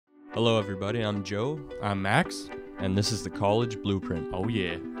Hello, everybody. I'm Joe, I'm Max. and this is the College Blueprint. Oh,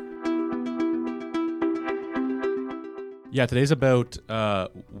 yeah. Yeah, today's about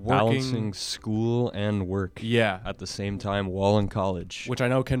Balancing working. school and work Yeah, at the same time while in college. which I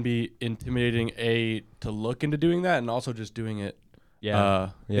know can be intimidating, to look into doing that and also just doing it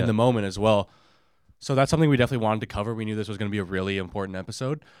Yeah. in the moment as well. So that's something we definitely wanted to cover. We knew this was going to be a really important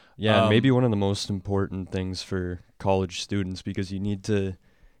episode. Yeah, and maybe one of the most important things for college students because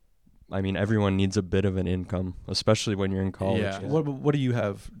everyone needs a bit of an income, especially when you're in college. Yeah. What do you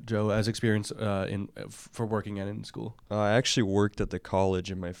have, Joe, as experience for working and in school? I actually worked at the college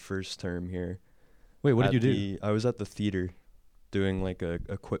in my first term here. Wait, what did you do? I was at the theater doing like a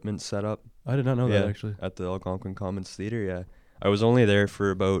equipment setup. I did not know that, actually. At the Algonquin Commons Theater, yeah. I was only there for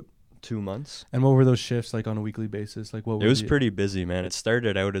about 2 months. And what were those shifts like on a weekly basis? Like, what? It was pretty busy, man. It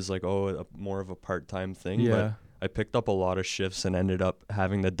started out as like more of a part-time thing, but I picked up a lot of shifts and ended up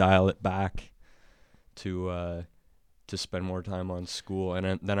having to dial it back to spend more time on school,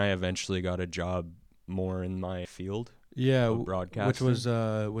 and then I eventually got a job more in my field. of broadcasting, which was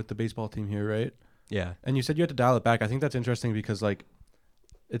with the baseball team here, right? Yeah. And you said you had to dial it back. I think that's interesting because like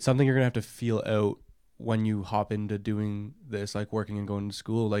it's something you're gonna have to feel out when you hop into doing this, like working and going to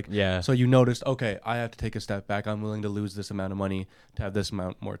school. Like, Yeah. so you noticed, okay, I have to take a step back. I'm willing to lose this amount of money to have this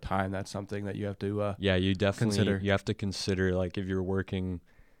amount more time. That's something that you have to You definitely consider. You have to consider, like, if you're working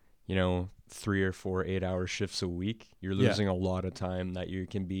 3 or 4 8-hour shifts a week, you're losing a lot of time that you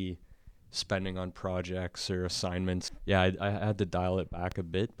can be spending on projects or assignments. I had to dial it back a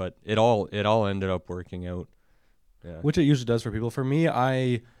bit, but it all ended up working out. Which it usually does for people. For me,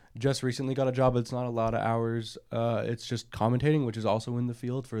 I just recently got a job. It's not a lot of hours. It's just commentating, which is also in the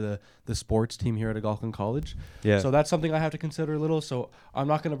field for the sports team here at Algonquin College. Yeah. So that's something I have to consider a little. So I'm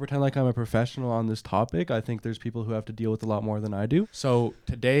not going to pretend like I'm a professional on this topic. I think there's people who have to deal with a lot more than I do. So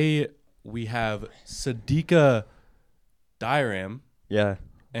today we have Saudicka Diaram. Yeah.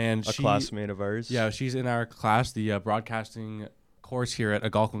 And a classmate of ours. Yeah, she's in our class, the broadcasting course here at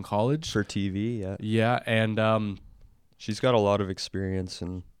Algonquin College. For TV, yeah. Yeah, and she's got a lot of experience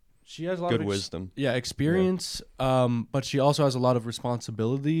and she has a lot good of wisdom. Yeah, experience. But she also has a lot of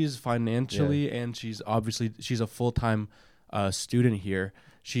responsibilities financially, and she's a full-time student here.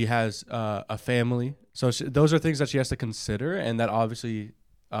 She has a family, so those are things that she has to consider, and that obviously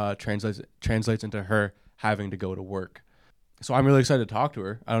translates into her having to go to work. So I'm really excited to talk to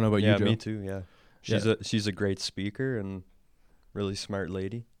her. I don't know about you, Joe. Yeah, me too. Yeah, she's a great speaker and really smart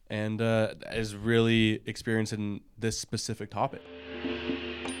lady, and is really experienced in this specific topic.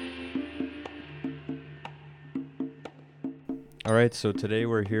 All right, so today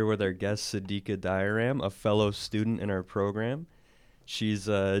we're here with our guest, Saudicka Diaram, a fellow student in our program. She's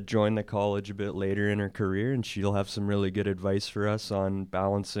joined the college a bit later in her career, and she'll have some really good advice for us on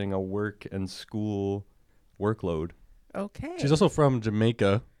balancing a work and school workload. Okay. She's also from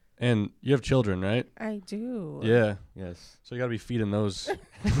Jamaica, and you have children, right? I do. Yeah. Yes. So you got to be feeding those.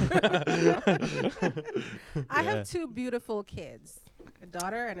 I have 2 beautiful kids, a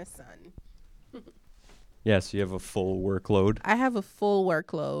daughter and a son. Yes, you have a full workload. I have a full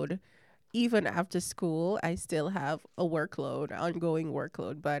workload. Even after school, I still have a ongoing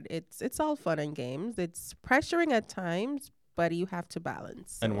workload, but it's all fun and games. It's pressuring at times, but you have to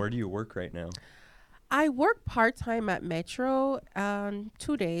balance. And where do you work right now? I work part-time at Metro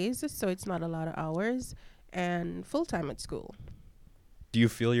 2 days, so it's not a lot of hours, and full-time at school. Do you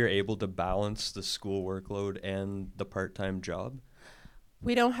feel you're able to balance the school workload and the part-time job?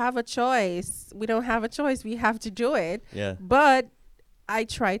 We don't have a choice. We have to do it. Yeah. But I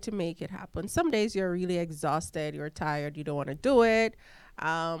try to make it happen. Some days you're really exhausted, you're tired, you don't want to do it.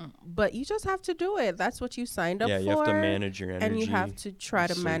 But you just have to do it. That's what you signed up for. Yeah, you have to manage your energy. And you have to try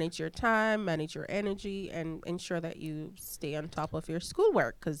to sleep. manage your time, manage your energy, and ensure that you stay on top of your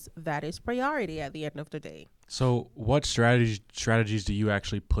schoolwork, because that is priority at the end of the day. So what strategies do you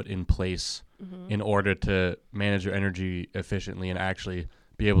actually put in place in order to manage your energy efficiently and actually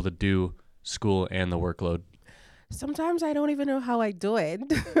be able to do school and the workload? Sometimes I don't even know how I do it,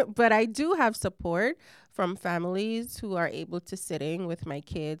 but I do have support from families who are able to sit in with my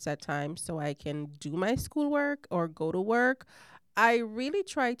kids at times so I can do my schoolwork or go to work. I really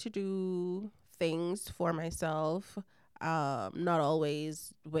try to do things for myself, not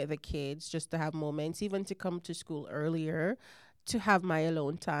always with the kids, just to have moments, even to come to school earlier, to have my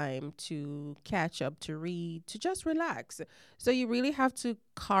alone time, to catch up, to read, to just relax. So you really have to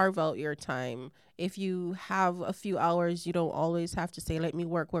carve out your time. If you have a few hours, you don't always have to say, let me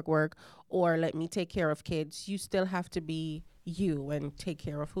work, or let me take care of kids. You still have to be you and take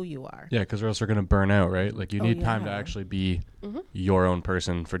care of who you are. Yeah, because or else you're going to burn out, right? Like, you need time to Yeah. actually be your own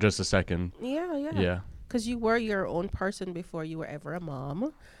person for just a second. Yeah. Because you were your own person before you were ever a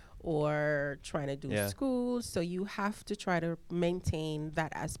mom or trying to do school. So you have to try to maintain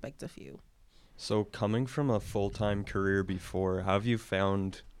that aspect of you. So coming from a full-time career before, how have you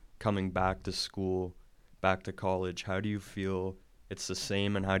found coming back to school, back to college? How do you feel it's the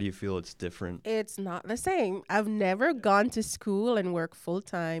same, and how do you feel it's different? It's not the same. I've never gone to school and worked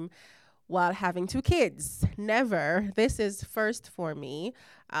full-time while having 2 kids. Never. This is first for me.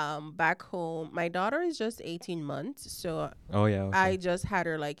 Back home, my daughter is just 18 months, so Okay. I just had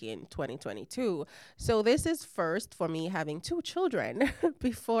her like in 2022. So this is first for me having 2 children.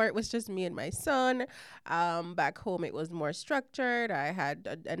 Before it was just me and my son. Back home it was more structured. I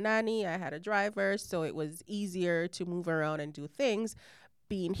had a nanny, I had a driver, so it was easier to move around and do things.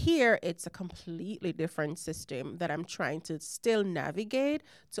 Being here, it's a completely different system that I'm trying to still navigate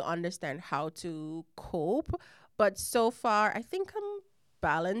to understand how to cope. But so far, I think I'm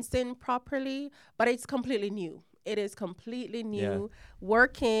balancing properly, but it's completely new. It is completely new.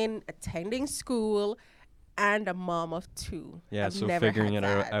 Working, attending school, and a mom of 2. Yeah, I've so never figuring had it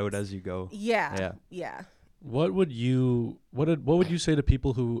that. out as you go. Yeah. What would you say to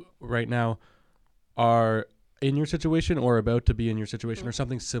people who right now are in your situation or about to be in your situation or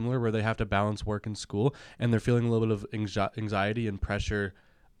something similar where they have to balance work and school and they're feeling a little bit of anxiety and pressure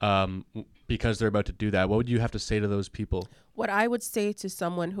because they're about to do that? What would you have to say to those people? What I would say to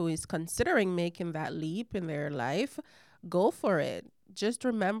someone who is considering making that leap in their life, go for it. Just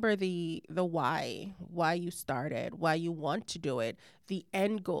remember the why you started, why you want to do it, the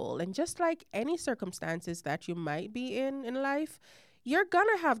end goal. And just like any circumstances that you might be in life, you're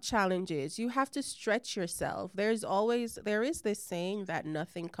gonna have challenges. You have to stretch yourself. There is this saying that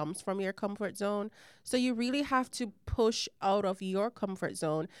nothing comes from your comfort zone. So you really have to push out of your comfort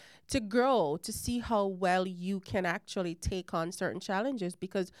zone to grow, to see how well you can actually take on certain challenges,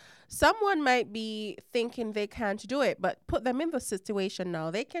 because someone might be thinking they can't do it, but put them in the situation now.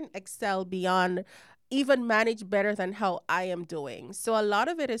 They can excel beyond, even manage better than how I am doing. So a lot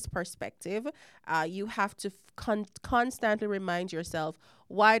of it is perspective. You have to constantly remind yourself,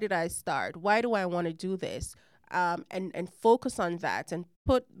 why did I start? Why do I want to do this? And focus on that and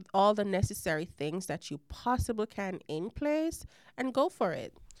put all the necessary things that you possibly can in place and go for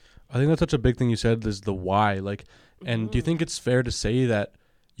it. I think that's such a big thing you said, is the why. Like, and do you think it's fair to say that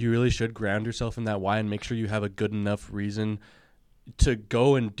you really should ground yourself in that why and make sure you have a good enough reason to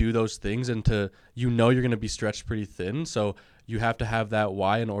go and do those things, and to, you're going to be stretched pretty thin, so you have to have that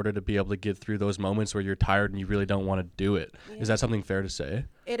why in order to be able to get through those moments where you're tired and you really don't want to do it. Is that something fair to say?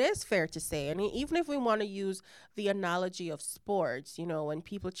 It is fair to say. I mean, even if we want to use the analogy of sports, when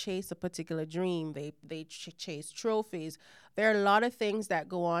people chase a particular dream, they chase trophies. There are a lot of things that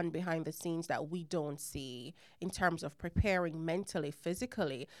go on behind the scenes that we don't see in terms of preparing mentally,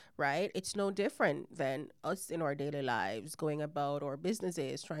 physically, right? It's no different than us in our daily lives, going about our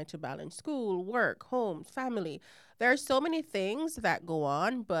businesses, trying to balance school, work, home, family. There are so many things that go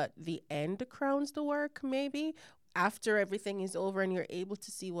on, but the end crowns the work, maybe. After everything is over and you're able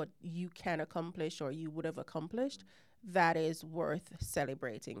to see what you can accomplish or you would have accomplished, that is worth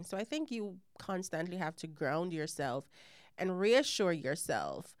celebrating. So I think you constantly have to ground yourself and reassure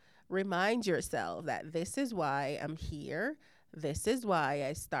yourself, remind yourself that this is why I'm here. This is why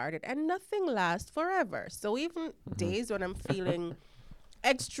I started, and nothing lasts forever. So even days when I'm feeling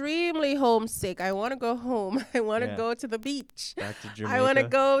extremely homesick, I want to go home. I want to go to the beach. Back to Jamaica. I want to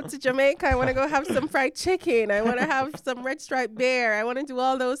go to Jamaica. I want to go have some fried chicken. I want to have some red striped bear. I want to do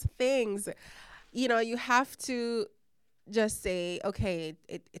all those things. You have to just say, okay,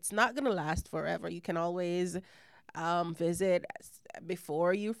 it's not going to last forever. You can always visit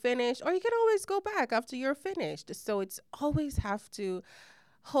before you finish, or you can always go back after you're finished. So it's always have to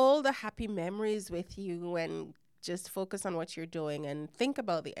hold the happy memories with you and just focus on what you're doing and think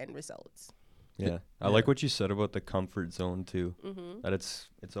about the end results. Yeah. I like what you said about the comfort zone too. Mm-hmm. That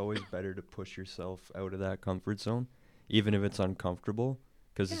it's always better to push yourself out of that comfort zone, even if it's uncomfortable,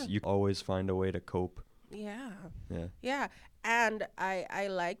 because you always find a way to cope. Yeah. And I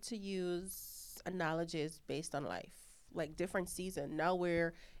like to use analogies based on life, like different season. Now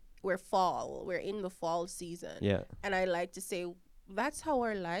we're fall. We're in the fall season. Yeah. And I like to say that's how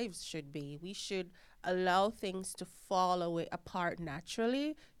our lives should be. We should allow things to fall away apart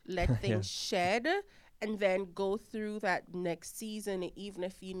naturally, let things shed, and then go through that next season, even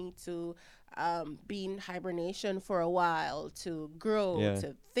if you need to be in hibernation for a while to grow,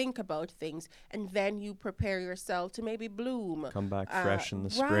 to think about things, and then you prepare yourself to maybe bloom. Come back fresh in the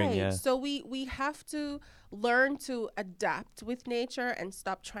spring, yeah. So we have to learn to adapt with nature and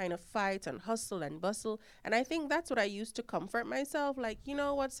stop trying to fight and hustle and bustle. And I think that's what I used to comfort myself. Like, you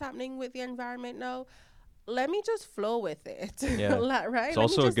know what's happening with the environment now? Let me just flow with it. Yeah. Right? It's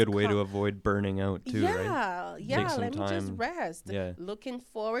also a good way to avoid burning out too, right? Yeah, let me just rest. Yeah. Looking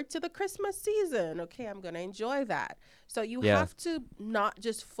forward to the Christmas season. Okay, I'm going to enjoy that. So you have to not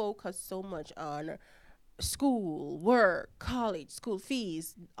just focus so much on school, work, college, school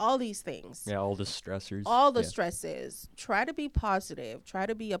fees, all these things. Yeah, all the stressors. All the stresses. Try to be positive. Try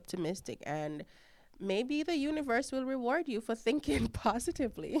to be optimistic, and maybe the universe will reward you for thinking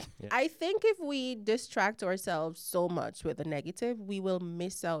positively. Yeah. I think if we distract ourselves so much with the negative, we will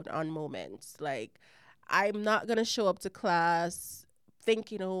miss out on moments. Like, I'm not going to show up to class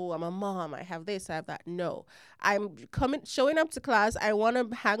thinking, oh, I'm a mom, I have this, I have that. No, I'm showing up to class. I want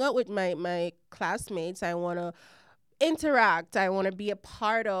to hang out with my classmates. I want to interact. I want to be a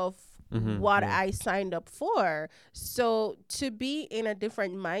part of what I signed up for. So to be in a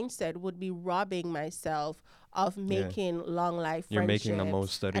different mindset would be robbing myself of making long life friendships. You're making the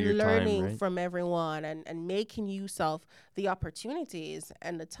most out of your time, and learning right? from everyone and making use of the opportunities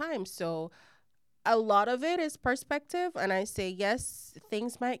and the time. So a lot of it is perspective. And I say, yes,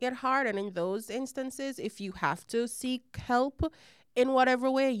 things might get hard. And in those instances, if you have to seek help in whatever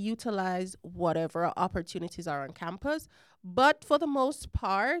way, utilize whatever opportunities are on campus. But for the most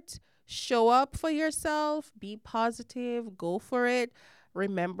part, show up for yourself, be positive, go for it.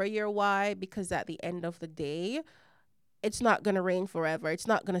 Remember your why, because at the end of the day, it's not going to rain forever. It's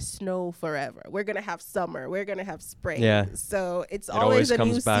not going to snow forever. We're going to have summer. We're going to have spring. Yeah. So it always a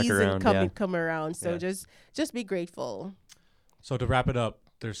new season come around. So just be grateful. So to wrap it up,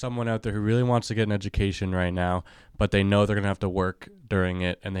 there's someone out there who really wants to get an education right now, but they know they're going to have to work during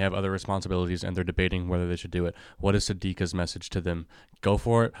it and they have other responsibilities and they're debating whether they should do it. What is Saudicka's message to them? Go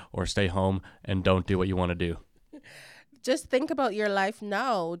for it or stay home and don't do what you want to do. Just think about your life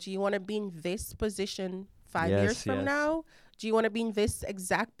now. Do you want to be in this position 5 years from now? Do you want to be in this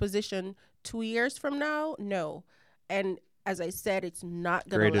exact position 2 years from now? No. And as I said, it's not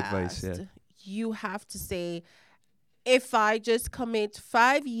going to last. Great advice, yeah. You have to say, if I just commit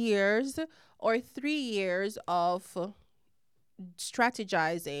 5 years or 3 years of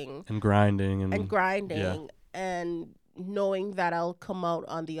strategizing and grinding and knowing that I'll come out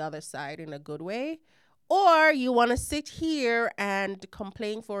on the other side in a good way, or you want to sit here and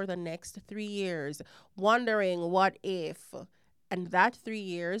complain for the next 3 years, wondering what if, and that 3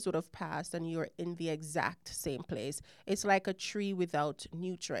 years would have passed and you're in the exact same place. It's like a tree without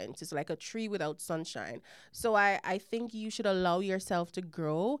nutrients. It's like a tree without sunshine. So I think you should allow yourself to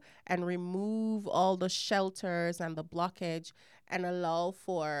grow and remove all the shelters and the blockage and allow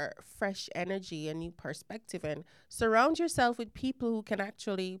for fresh energy and new perspective, and surround yourself with people who can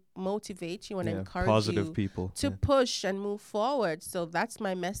actually motivate you and encourage positive you people to push and move forward. So that's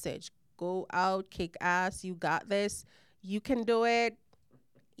my message. Go out, kick ass. You got this. You can do it.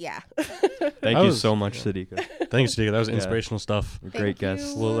 Yeah. Thank you so much, Saudicka. Thanks, Saudicka. That was inspirational stuff. Great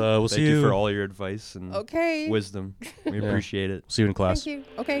guest. We'll see you for all your advice and okay. wisdom. We appreciate it. See you in class. Thank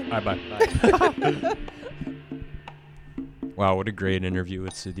you. Okay. All right, bye. Wow, what a great interview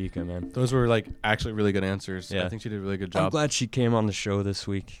with Saudicka, man. Those were like actually really good answers. Yeah. I think she did a really good job. I'm glad she came on the show this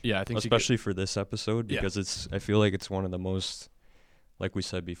week. Yeah, I think especially for this episode, because I feel like it's one of the most, like we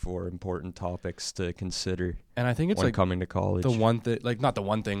said before, important topics to consider. And I think it's when like coming to college. The one thing, like not the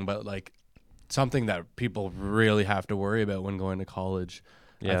one thing, but like something that people really have to worry about when going to college.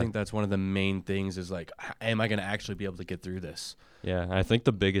 Yeah. I think that's one of the main things is like, am I going to actually be able to get through this? Yeah, I think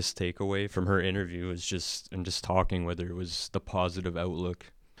the biggest takeaway from her interview is just talking with her was the positive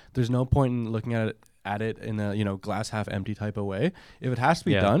outlook. There's no point in looking at it in a glass half empty type of way. If it has to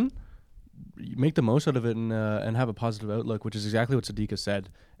be done, you make the most out of it and have a positive outlook, which is exactly what Saudicka said,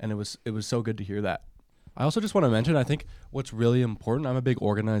 and it was so good to hear that. I also just want to mention, I think what's really important, I'm a big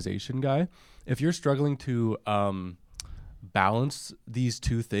organization guy. If you're struggling to balance these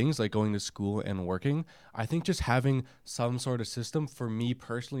two things, like going to school and working, I think just having some sort of system, for me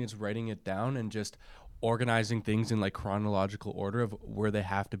personally, it's writing it down and just organizing things in like chronological order of where they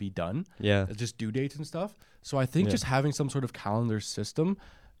have to be done. Yeah. Just due dates and stuff. So I think just having some sort of calendar system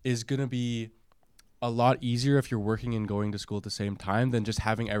is going to be a lot easier if you're working and going to school at the same time than just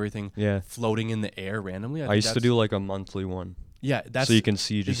having everything floating in the air randomly. I used to do like a monthly one. Yeah. So you can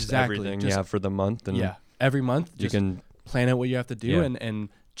see just everything you have for the month. And every month you can plan out what you have to do and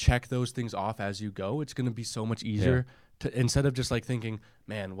check those things off as you go. It's going to be so much easier instead of just like thinking,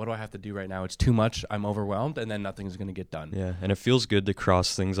 man, what do I have to do right now? It's too much. I'm overwhelmed, and then nothing's going to get done. Yeah, and it feels good to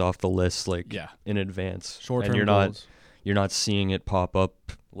cross things off the list like in advance. Short-term and goals. You're not seeing it pop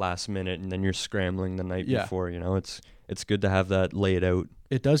up last minute, and then you're scrambling the night before. You know, it's good to have that laid out.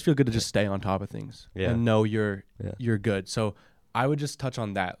 It does feel good to just stay on top of things and know you're good. So I would just touch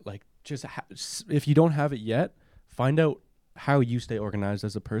on that. Like, just if you don't have it yet, find out how you stay organized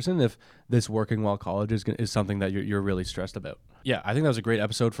as a person if this working while college is something that you're really stressed about. Yeah, I think that was a great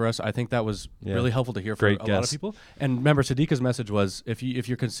episode for us. I think that was really helpful to hear from a lot of people. And remember, Saudicka's message was, if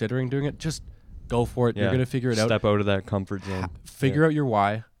you're considering doing it, just go for it. You're going to figure it out. Step out of that comfort zone. Figure out your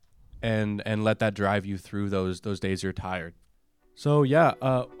why and let that drive you through those days you're tired. So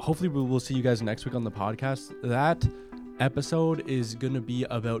hopefully we'll see you guys next week on the podcast. That episode is going to be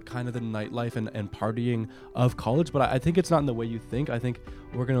about kind of the nightlife and partying of college, but I think it's not in the way you think. I think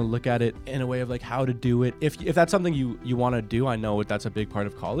we're going to look at it in a way of like how to do it. If that's something you want to do, I know that's a big part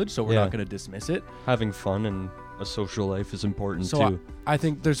of college, so we're not going to dismiss it. Having fun and a social life is important so too. I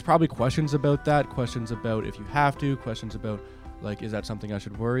think there's probably questions about that, questions about if you have to, questions about like, is that something I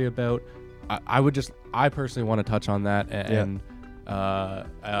should worry about? I personally want to touch on that and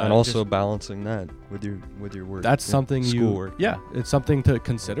also balancing that with your work. That's something schoolwork. It's something to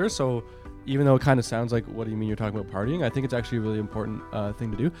consider. So even though it kind of sounds like, what do you mean you're talking about partying? I think it's actually a really important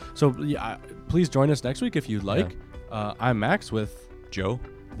thing to do. So please join us next week if you'd like. I'm Max with Joe.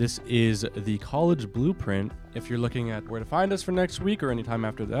 This is the College Blueprint. If you're looking at where to find us for next week or anytime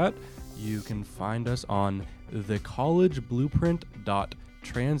after that, you can find us on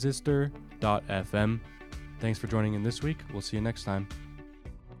thecollegeblueprint.transistor.fm. Thanks for joining in this week. We'll see you next time.